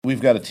We've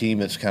got a team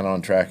that's kind of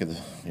on track of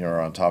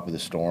on top of the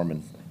storm,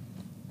 and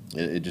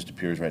it just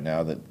appears right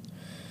now that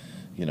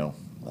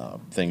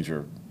things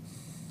are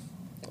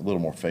a little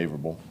more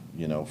favorable,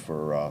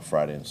 for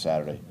Friday and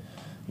Saturday,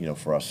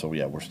 for us. So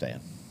yeah, we're staying.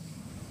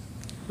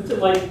 What's it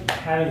like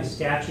having a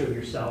statue of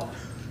yourself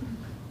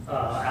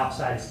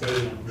outside the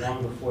stadium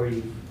long before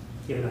you've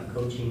given up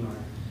coaching? Or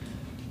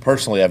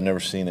Personally, I've never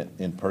seen it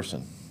in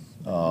person,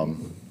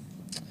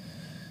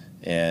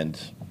 and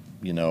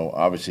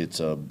obviously it's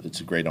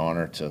a great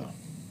honor to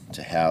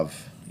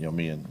have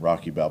me and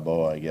Rocky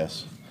Balboa, I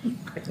guess,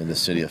 in the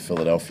city of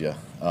Philadelphia,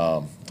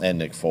 and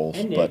Nick Foles.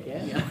 and Nick,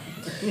 yeah.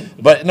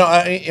 But no,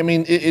 I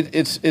mean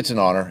it's an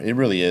honor. It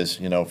really is.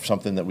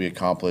 Something that we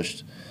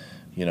accomplished,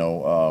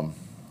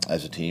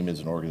 as a team,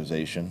 as an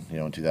organization,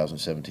 in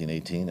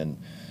 2017-18,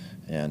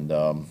 and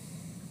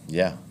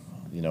yeah,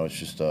 it's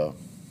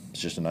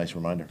just a nice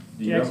reminder.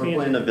 Do you ever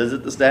plan to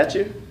visit the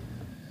statue?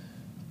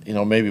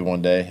 Maybe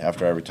one day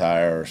after I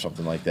retire or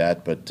something like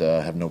that, but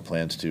have no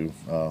plans to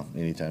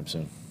anytime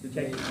soon.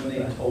 When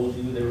they told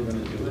you they were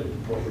going to do it,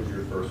 what was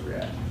your first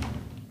reaction?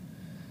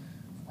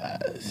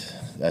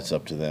 That's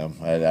up to them.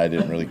 I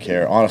didn't really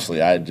care.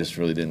 Honestly, I just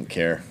really didn't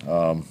care.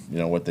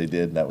 What they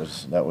did, that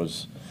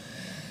was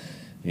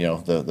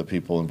the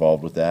people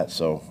involved with that.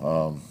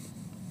 So,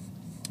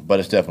 but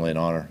it's definitely an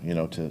honor,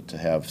 to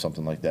have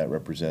something like that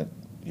represent,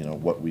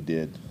 what we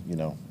did,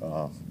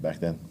 back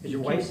then. Is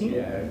your wife seen it?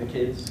 Yeah, the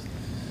kids.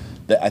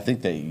 I think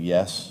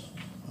yes.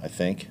 I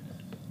think.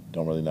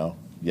 Don't really know.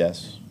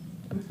 Yes.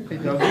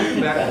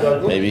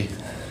 Maybe.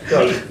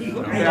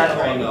 Back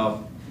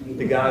on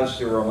the guys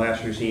who were on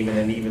last year's team, and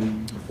then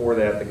even before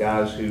that, the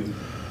guys who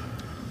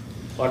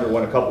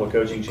underwent a couple of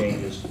coaching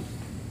changes.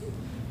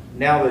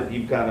 Now that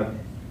you've kind of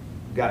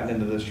gotten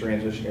into this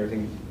transition and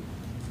everything,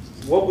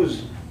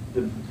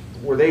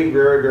 were they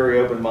very, very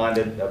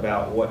open-minded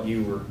about what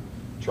you were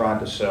trying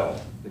to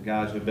sell? The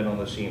guys who've been on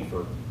this team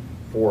for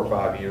 4 or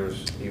 5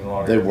 years, even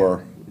longer. They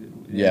were,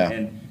 yeah.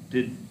 And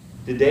did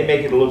they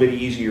make it a little bit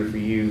easier for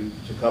you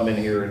to come in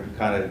here and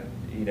kind of,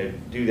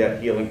 do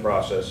that healing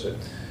process?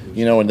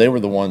 And they were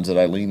the ones that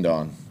I leaned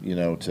on,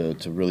 to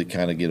really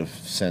kind of get a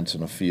sense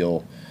and a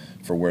feel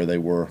for where they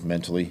were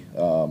mentally,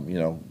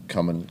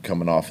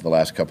 coming off of the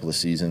last couple of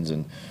seasons,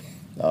 and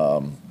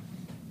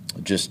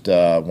just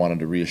wanted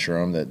to reassure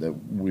them that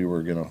we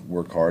were going to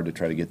work hard to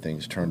try to get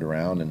things turned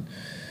around, and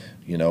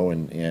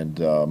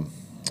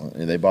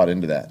and they bought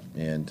into that,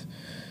 and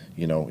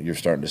you're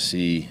starting to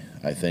see,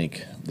 I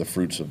think, the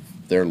fruits of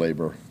their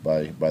labor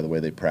by the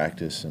way they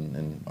practice,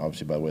 and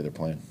obviously by the way they're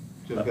playing.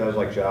 Just guys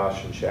like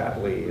Josh and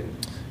Shapley and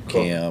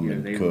Cam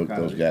Cook, and Cook,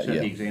 those guys, set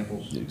yeah, the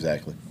examples.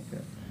 Exactly.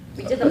 Okay.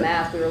 We did the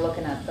math. We were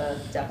looking at the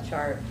depth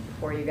chart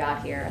before you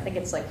got here. I think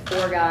it's like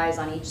 4 guys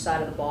on each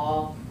side of the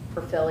ball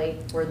for Philly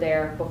were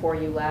there before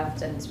you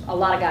left, and a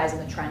lot of guys in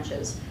the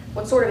trenches.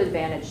 What sort of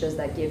advantage does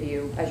that give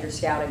you as you're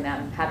scouting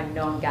them, having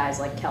known guys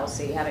like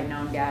Kelsey, having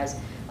known guys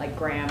like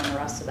Graham and the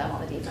rest of them on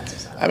the defensive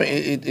side? I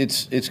mean,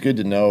 it's good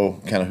to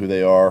know kind of who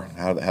they are,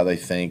 how they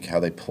think,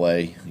 how they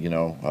play. You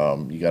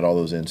got all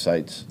those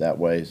insights that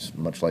way. It's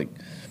much like,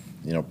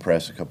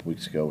 Press a couple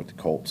weeks ago with the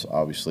Colts,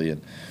 obviously,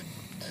 and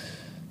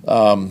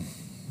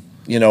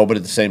but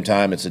at the same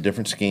time, it's a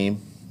different scheme,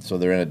 so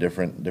they're in a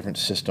different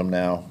system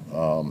now.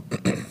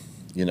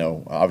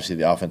 Obviously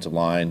the offensive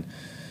line,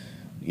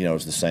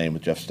 is the same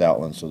with Jeff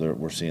Stoutland, so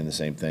we're seeing the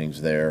same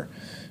things there,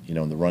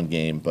 in the run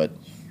game, but.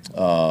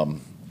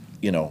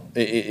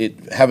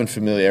 Having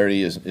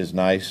familiarity is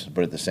nice,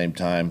 but at the same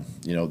time,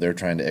 they're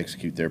trying to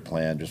execute their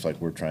plan just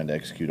like we're trying to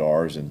execute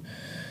ours, and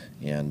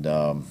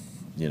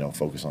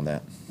focus on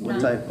that.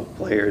 What type of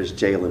player is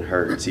Jalen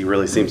Hurts? He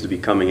really seems to be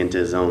coming into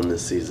his own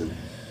this season.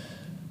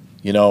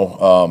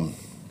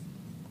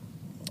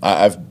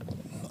 I've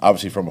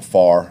obviously from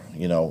afar,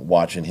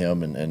 watching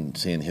him and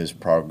seeing his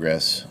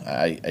progress.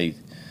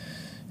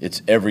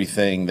 It's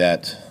everything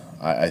that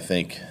I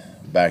think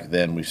back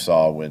then we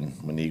saw when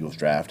the Eagles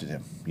drafted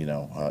him,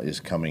 is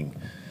coming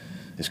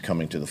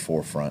to the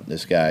forefront.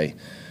 This guy,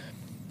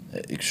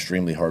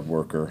 extremely hard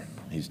worker.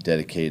 He's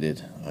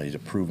dedicated. He's a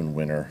proven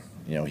winner.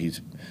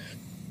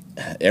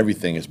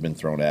 Everything has been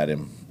thrown at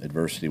him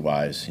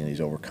adversity-wise, and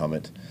he's overcome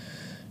it.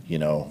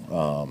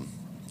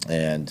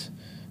 And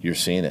you're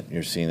seeing it.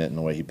 You're seeing it in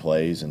the way he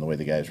plays and the way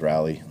the guys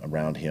rally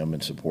around him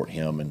and support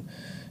him,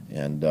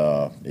 and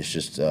it's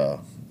just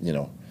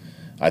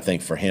I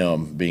think for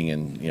him being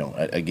in,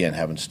 again,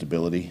 having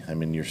stability, I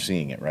mean, you're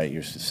seeing it, right?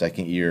 Your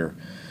second year,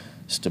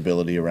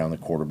 stability around the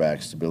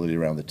quarterback, stability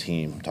around the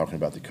team, talking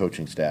about the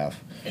coaching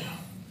staff,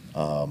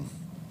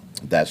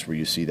 that's where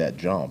you see that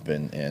jump.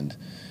 And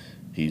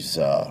he's,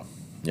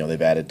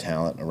 they've added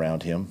talent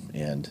around him,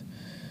 and,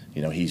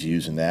 he's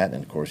using that.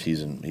 And, of course,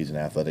 he's an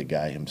athletic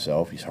guy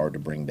himself. He's hard to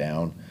bring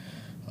down,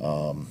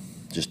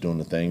 just doing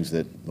the things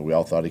that we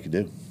all thought he could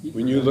do.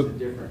 When you look, it's a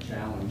different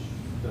challenge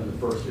than the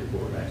first 2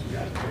 quarterbacks you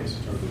guys face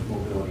in terms of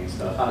mobility and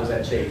stuff. How does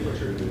that change what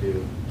you're going to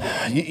do?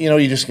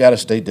 You just got to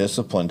stay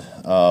disciplined.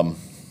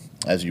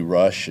 As you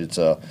rush, it's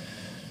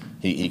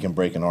he can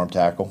break an arm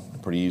tackle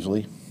pretty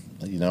easily.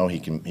 He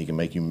can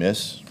make you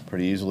miss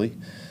pretty easily.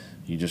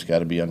 You just got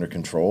to be under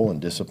control and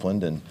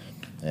disciplined, and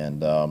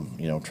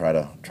try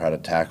to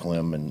tackle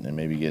him and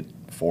maybe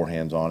get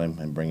forehands on him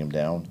and bring him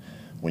down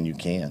when you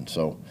can.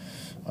 So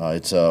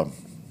it's a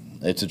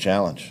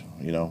challenge,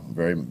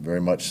 very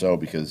very much so,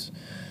 because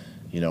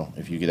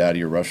if you get out of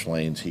your rush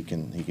lanes, he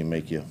can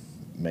make you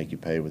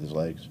pay with his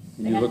legs.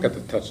 When you look at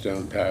the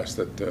touchdown pass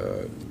that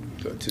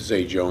to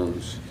Zay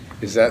Jones,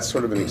 is that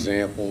sort of an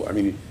example? I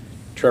mean,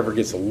 Trevor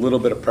gets a little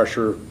bit of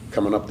pressure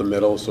coming up the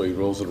middle, so he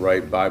rolls it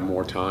right, buy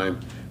more time.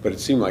 But it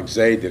seemed like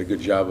Zay did a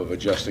good job of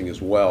adjusting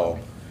as well.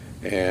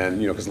 And,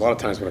 because a lot of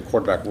times when a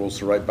quarterback rolls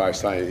to right by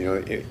side,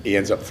 he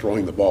ends up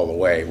throwing the ball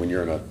away when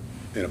you're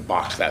in a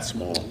box that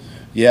small.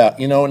 Yeah,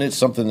 and it's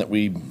something that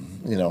we,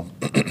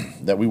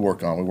 that we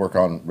work on. We work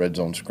on red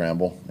zone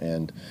scramble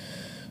and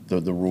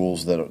the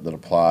rules that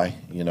apply,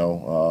 in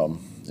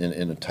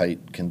a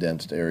tight,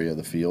 condensed area of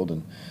the field.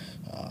 And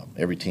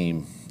every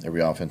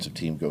offensive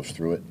team goes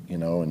through it,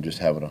 and just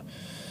having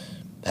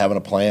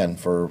a plan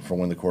for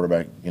when the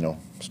quarterback,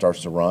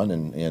 starts to run.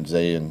 And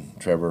Zay and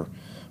Trevor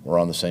were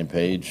on the same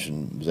page,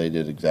 and Zay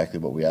did exactly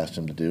what we asked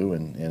him to do,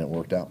 and it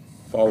worked out.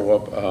 Follow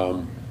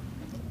up,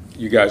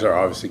 you guys are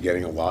obviously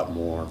getting a lot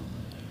more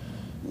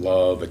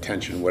love,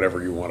 attention,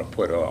 whatever you want to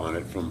put on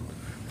it from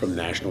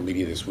national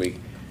media this week.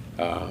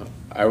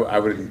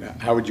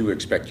 How would you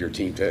expect your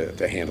team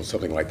to handle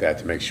something like that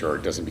to make sure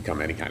it doesn't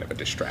become any kind of a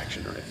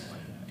distraction or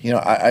anything?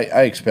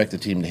 I expect the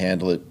team to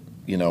handle it,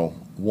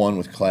 one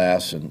with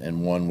class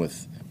and one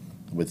with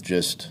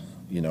just,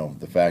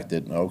 the fact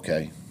that,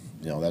 okay,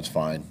 that's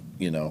fine.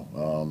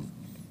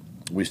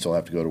 We still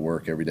have to go to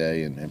work every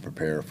day and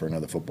prepare for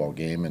another football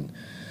game. And,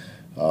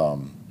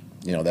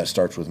 that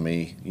starts with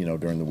me,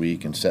 during the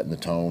week and setting the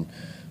tone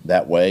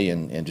that way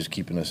and just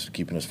keeping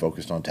us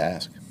focused on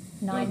task.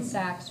 9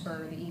 sacks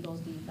for the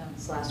Eagles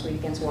defense last week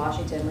against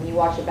Washington. When you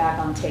watch it back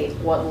on tape,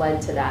 what led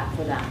to that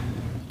for them?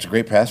 It's a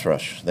great pass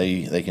rush.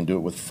 They can do it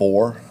with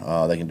 4.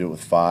 They can do it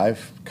with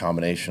 5.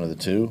 Combination of the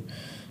two.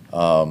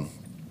 I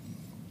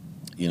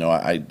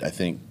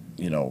think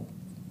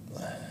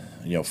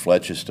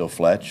Fletch is still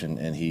Fletch,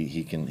 and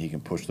he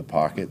can push the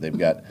pocket. They've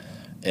got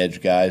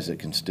edge guys that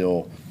can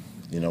still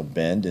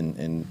bend,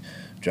 and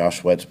Josh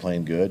Sweat's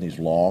playing good. He's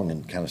long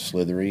and kind of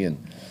slithery, and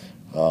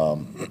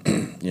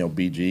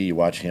BG, you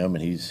watch him,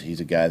 and he's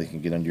a guy that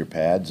can get under your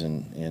pads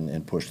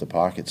and push the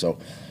pocket. So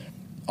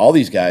all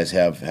these guys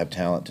have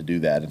talent to do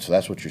that, and so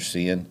that's what you're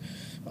seeing.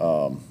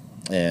 A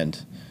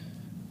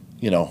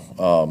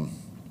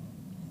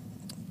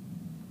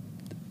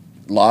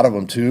lot of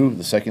them too,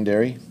 the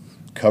secondary,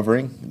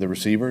 covering the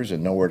receivers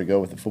and know where to go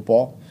with the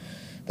football.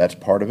 That's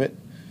part of it.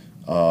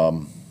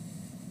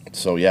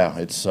 So yeah,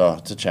 it's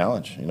a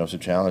challenge. It's a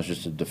challenge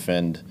just to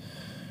defend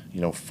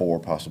 4,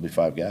 possibly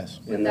 5 guys.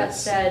 With that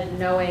said,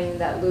 knowing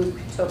that Luke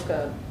took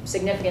a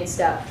significant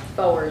step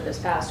forward this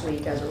past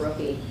week as a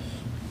rookie,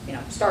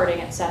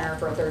 starting at center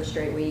for a 3rd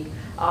straight week,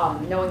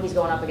 knowing he's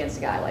going up against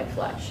a guy like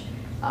Fletch,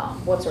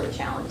 what sort of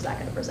challenge is that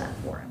going to present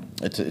for him?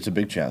 It's a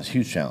big challenge,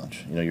 huge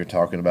challenge. You're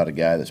talking about a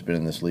guy that's been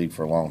in this league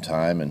for a long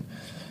time and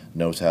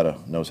knows how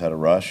to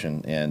rush,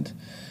 and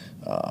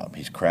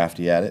he's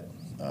crafty at it.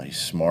 He's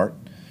smart,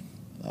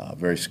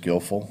 very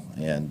skillful,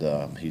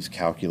 and he's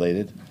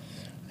calculated.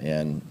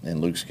 And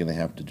Luke's going to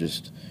have to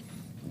just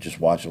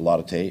watch a lot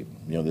of tape,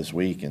 this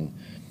week, and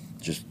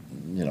just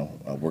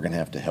we're going to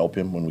have to help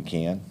him when we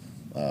can,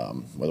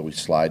 whether we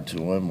slide to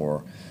him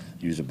or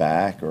use a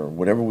back or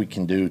whatever we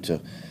can do to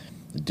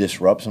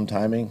disrupt some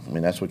timing. I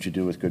mean, that's what you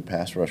do with good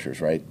pass rushers,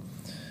 right?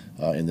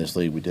 In this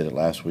league, we did it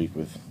last week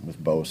with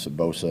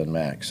Bosa and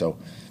Mack. So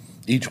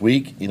each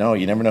week, you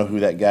never know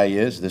who that guy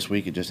is. This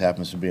week, it just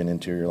happens to be an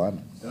interior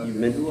lineman.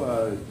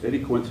 Any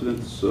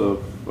coincidence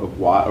of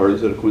why, or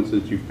is it a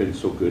coincidence you've been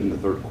so good in the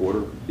 3rd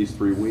quarter these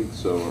 3 weeks?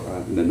 So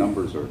the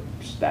numbers are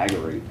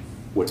staggering.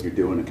 What you're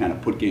doing to kind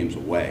of put games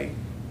away.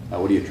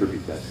 What do you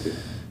attribute that to?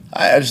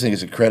 I just think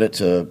it's a credit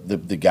to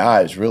the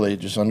guys. Really,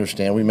 just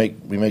understand we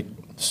make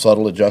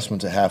subtle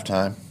adjustments at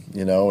halftime,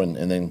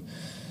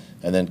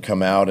 and then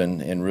come out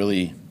and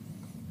really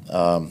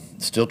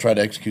still try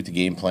to execute the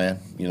game plan.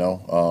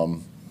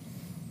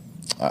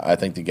 I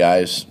think the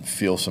guys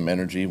feel some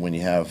energy when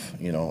you have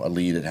a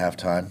lead at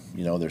halftime.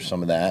 There's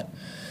some of that,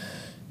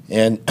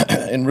 and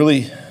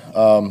really,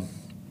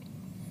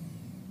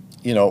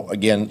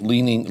 again,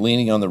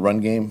 leaning on the run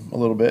game a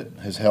little bit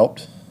has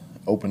helped,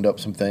 opened up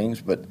some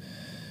things. But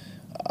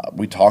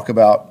we talk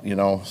about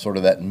sort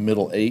of that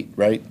middle 8,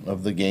 right,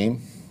 of the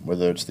game,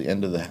 whether it's the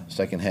end of the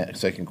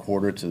second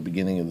quarter to the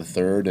beginning of the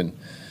 3rd, and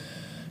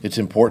it's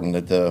important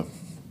that the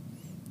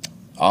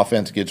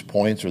offense gets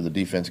points or the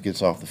defense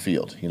gets off the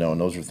field, and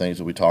those are things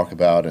that we talk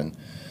about and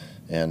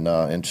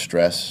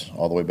stress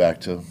all the way back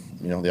to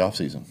the off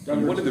season.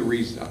 What are the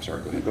reasons? I'm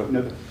sorry. Go ahead.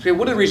 No. Okay,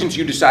 what are the reasons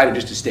you decided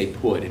just to stay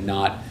put and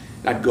not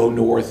go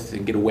north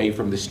and get away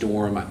from the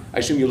storm? I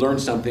assume you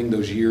learned something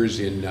those years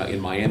in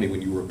Miami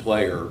when you were a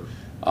player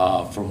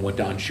from what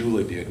Don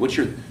Shula did.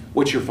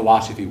 What's your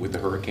philosophy with the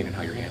hurricane and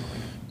how you're handling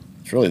it?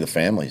 It's really the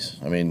families.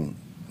 I mean,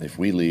 if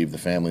we leave, the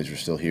families are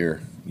still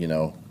here,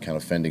 kind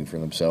of fending for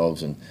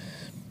themselves, and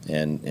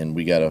and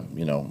we got to,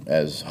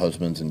 as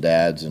husbands and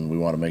dads, and we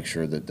want to make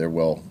sure that they're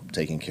well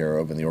taken care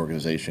of, and the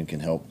organization can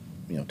help,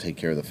 take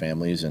care of the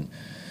families, and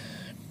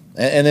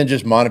then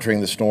just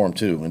monitoring the storm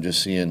too, and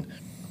just seeing,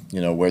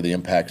 where the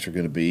impacts are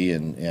going to be,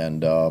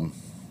 and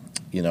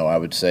I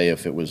would say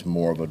if it was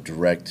more of a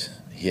direct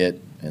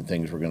hit and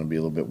things were going to be a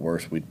little bit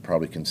worse, we'd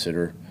probably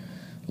consider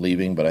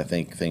leaving. But I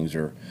think things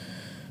are,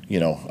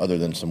 other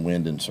than some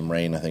wind and some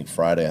rain, I think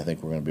Friday, we're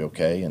going to be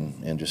okay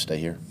and just stay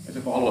here. As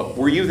a follow-up,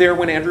 were you there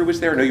when Andrew was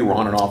there? I know you were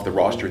on and off the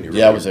roster. And you were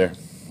Yeah, I was there.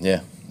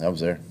 Yeah, I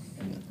was there.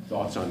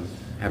 Thoughts on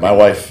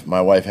having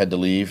My wife had to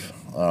leave.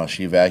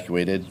 She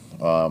evacuated.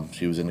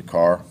 She was in the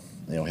car,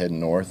 heading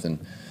north,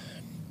 and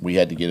we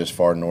had to get as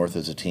far north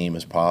as a team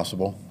as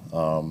possible.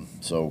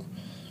 So,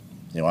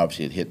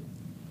 obviously it hit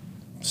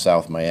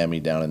South Miami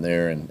down in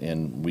there,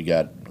 and we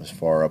got as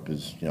far up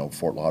as,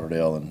 Fort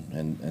Lauderdale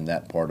and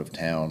that part of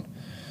town,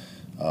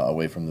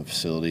 away from the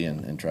facility,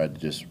 and tried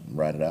to just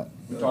ride it out.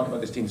 You talk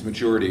about this team's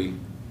maturity.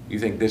 You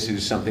think this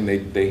is something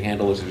they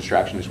handle as a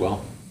distraction as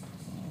well?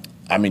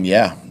 I mean,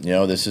 yeah.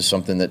 This is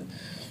something that,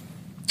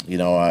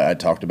 I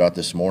talked about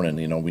this morning.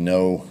 We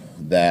know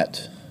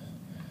that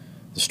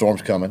the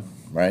storm's coming,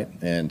 right?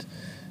 And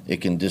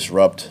it can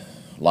disrupt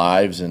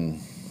lives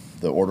and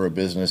the order of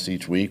business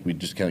each week. We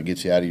just kind of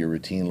gets you out of your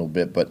routine a little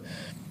bit. But,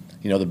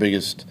 the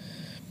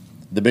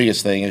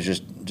biggest thing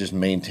is just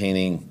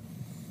maintaining,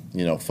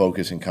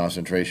 focus and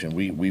concentration.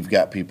 We've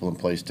got people in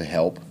place to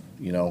help,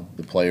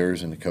 the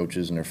players and the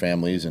coaches and their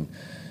families, and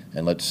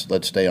let's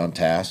stay on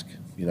task,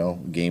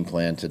 game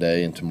plan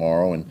today and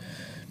tomorrow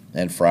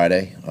and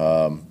Friday.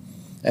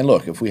 And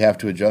look, if we have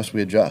to adjust,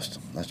 we adjust.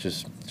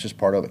 It's just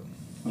part of it.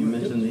 You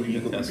mentioned that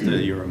you tested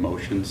your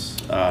emotions.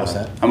 What's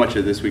that? How much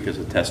of this week is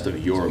a test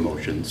of your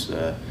emotions?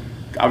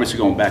 Obviously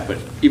going back, but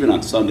even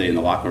on Sunday in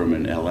the locker room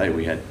in LA,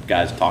 we had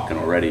guys talking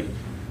already.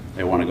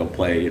 They want to go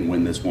play and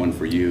win this one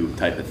for you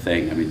type of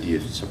thing. I mean, do you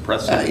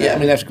suppress that? Yeah, I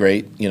mean, that's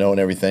great, and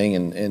everything,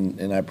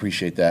 and I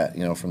appreciate that,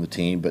 from the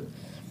team. But,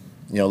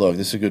 look,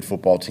 this is a good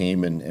football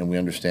team, and we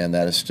understand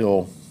that. It's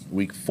still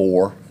week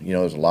 4.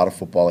 There's a lot of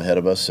football ahead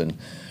of us, and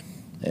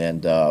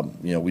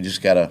we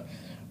just gotta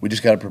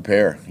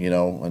prepare,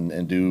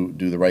 and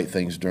do the right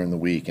things during the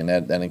week, and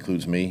that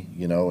includes me,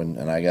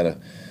 and I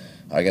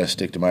gotta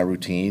stick to my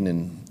routine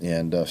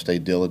and stay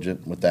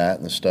diligent with that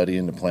and the study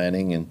and the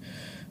planning and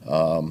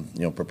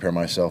prepare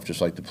myself just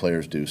like the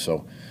players do.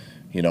 So,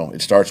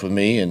 it starts with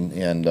me,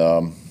 and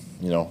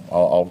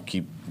I'll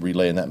keep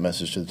relaying that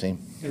message to the team.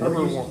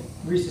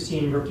 We're used to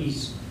seeing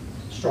rookies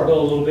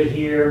struggle a little bit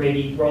here,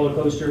 maybe roller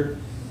coaster.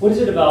 What is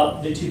it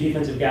about the two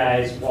defensive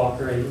guys,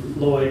 Walker and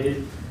Lloyd,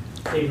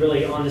 that they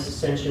really on this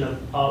ascension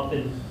of up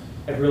and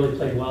have really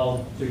played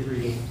well through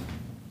 3 games?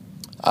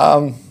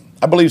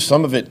 I believe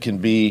some of it can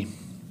be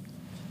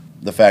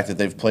the fact that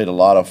they've played a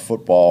lot of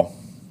football,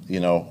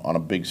 on a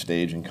big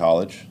stage in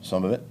college.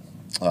 Some of it,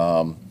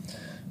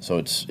 so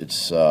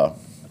it's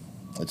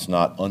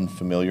not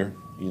unfamiliar,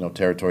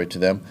 territory to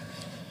them.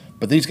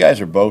 But these guys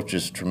are both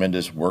just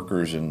tremendous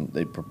workers, and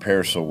they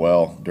prepare so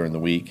well during the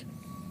week,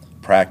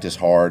 practice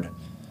hard.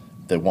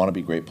 They want to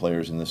be great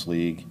players in this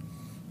league,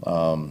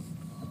 and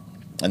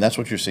that's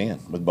what you're seeing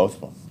with both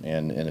of them,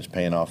 and it's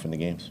paying off in the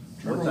games.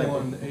 Number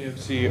 1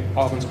 AFC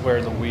Offensive Player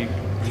of the Week.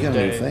 You got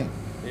a new thing.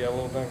 Yeah, a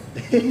little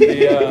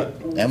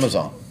thing.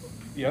 Amazon.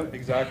 Yep,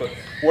 exactly.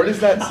 What does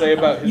that say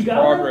about his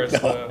progress?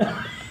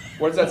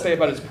 What does that say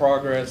about his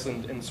progress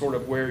and sort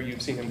of where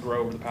you've seen him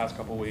grow over the past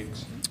couple of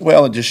weeks?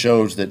 Well, it just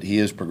shows that he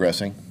is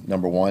progressing,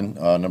 number 1.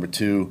 Number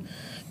 2,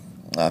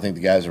 I think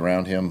the guys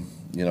around him,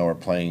 are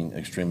playing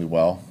extremely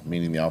well,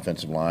 meaning the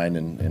offensive line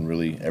and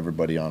really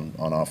everybody on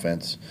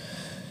offense.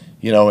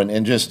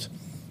 And just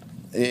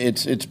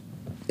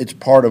it's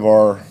part of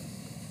our,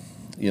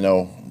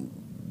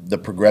 the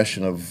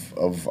progression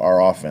of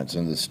our offense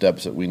and the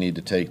steps that we need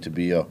to take to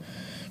be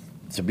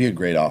a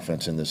great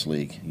offense in this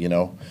league.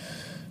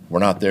 We're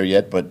not there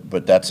yet,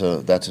 but that's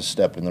a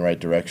step in the right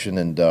direction.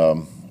 And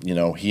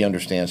he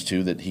understands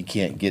too that he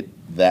can't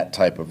get that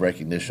type of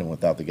recognition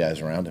without the guys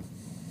around him.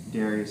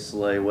 Darius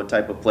Slay, what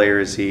type of player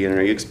is he, and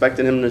are you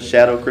expecting him to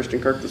shadow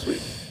Christian Kirk this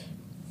week?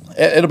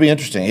 It'll be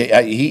interesting.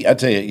 I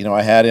tell you,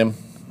 I had him.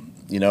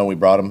 We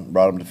brought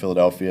him to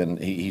Philadelphia, and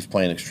he's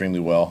playing extremely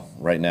well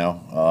right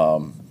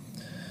now.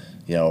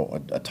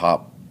 A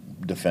top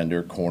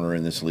defender, corner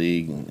in this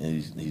league, and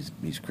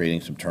he's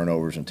creating some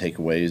turnovers and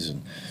takeaways,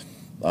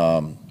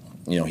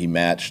 and he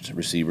matched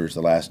receivers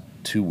the last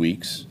 2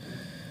 weeks.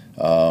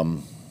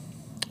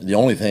 The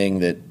only thing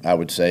that I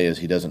would say is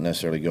he doesn't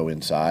necessarily go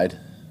inside,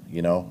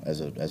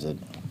 as a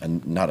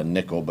not a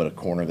nickel, but a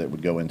corner that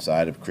would go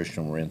inside if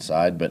Christian were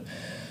inside. But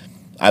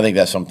I think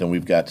that's something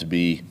we've got to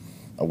be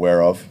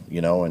aware of,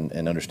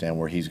 and understand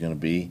where he's going to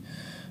be.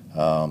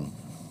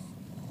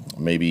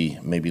 Maybe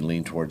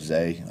lean towards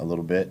Zay a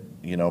little bit,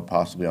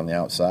 possibly on the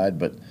outside.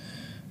 But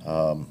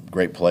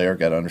great player,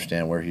 got to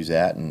understand where he's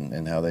at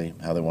and how they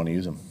want to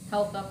use him.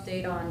 Health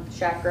update on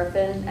Shaq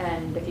Griffin,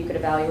 and if you could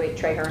evaluate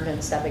Trey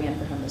Herndon stepping in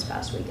for him this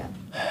past weekend.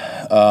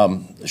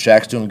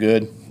 Shaq's doing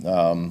good.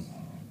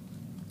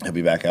 He'll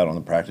be back out on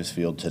the practice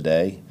field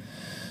today.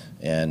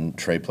 and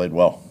Trey played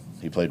well.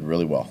 He played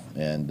really well,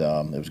 and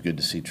it was good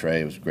to see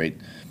Trey. It was great,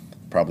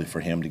 probably for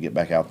him to get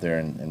back out there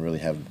and really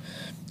have,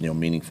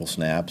 meaningful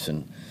snaps,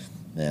 and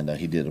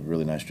he did a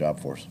really nice job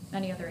for us.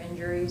 Any other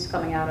injuries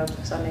coming out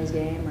of Sunday's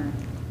game, or?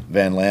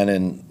 Van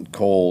Lannen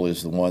Cole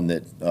is the one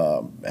that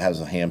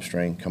has a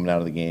hamstring coming out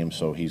of the game,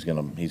 so he's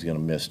gonna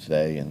miss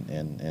today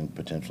and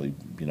potentially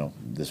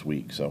this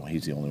week. So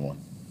he's the only one.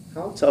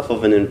 How tough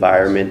of an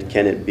environment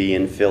can it be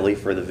in Philly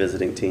for the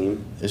visiting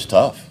team? It's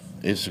tough.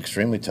 It's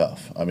extremely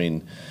tough. I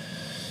mean,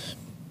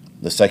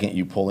 the second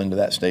you pull into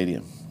that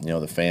stadium,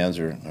 the fans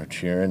are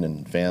cheering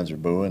and fans are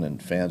booing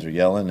and fans are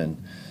yelling,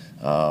 and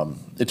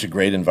it's a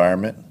great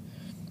environment,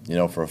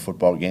 for a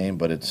football game,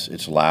 but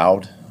it's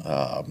loud.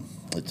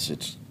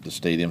 It's the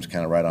stadium's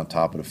kind of right on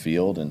top of the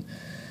field, and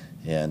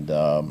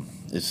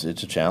it's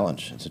a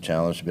challenge. It's a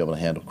challenge to be able to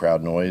handle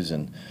crowd noise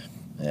and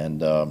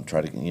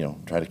try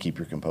to keep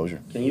your composure.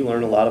 Can you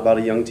learn a lot about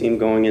a young team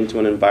going into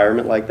an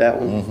environment like that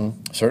one? Mm-hmm.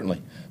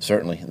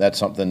 Certainly. That's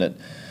something that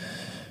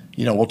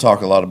we'll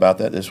talk a lot about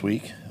that this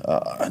week.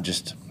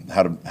 Just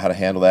how to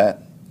handle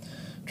that.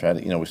 Try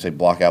to we say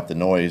block out the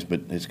noise,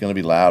 but it's going to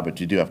be loud. But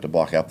you do have to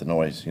block out the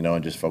noise,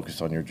 and just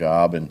focus on your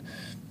job, and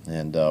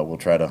we'll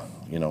try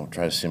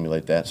to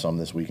simulate that some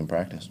this week in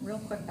practice. Real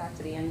quick, back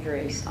to the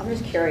injuries. I'm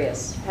just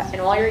curious, in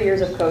all your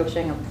years of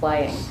coaching and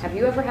playing, have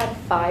you ever had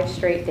 5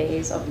 straight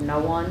days of no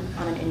one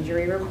on an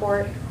injury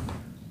report?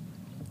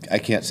 I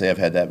can't say I've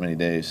had that many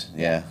days.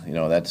 Yeah,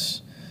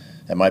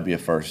 that might be a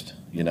first.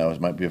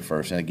 It might be a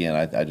first. And again,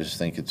 I just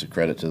think it's a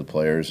credit to the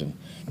players and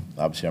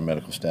obviously our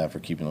medical staff for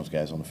keeping those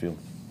guys on the field.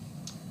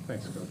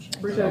 Thanks,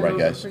 Coach. All right,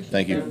 guys.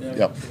 Thank you.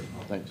 Yep.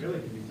 Thanks. Really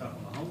can be tough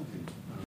on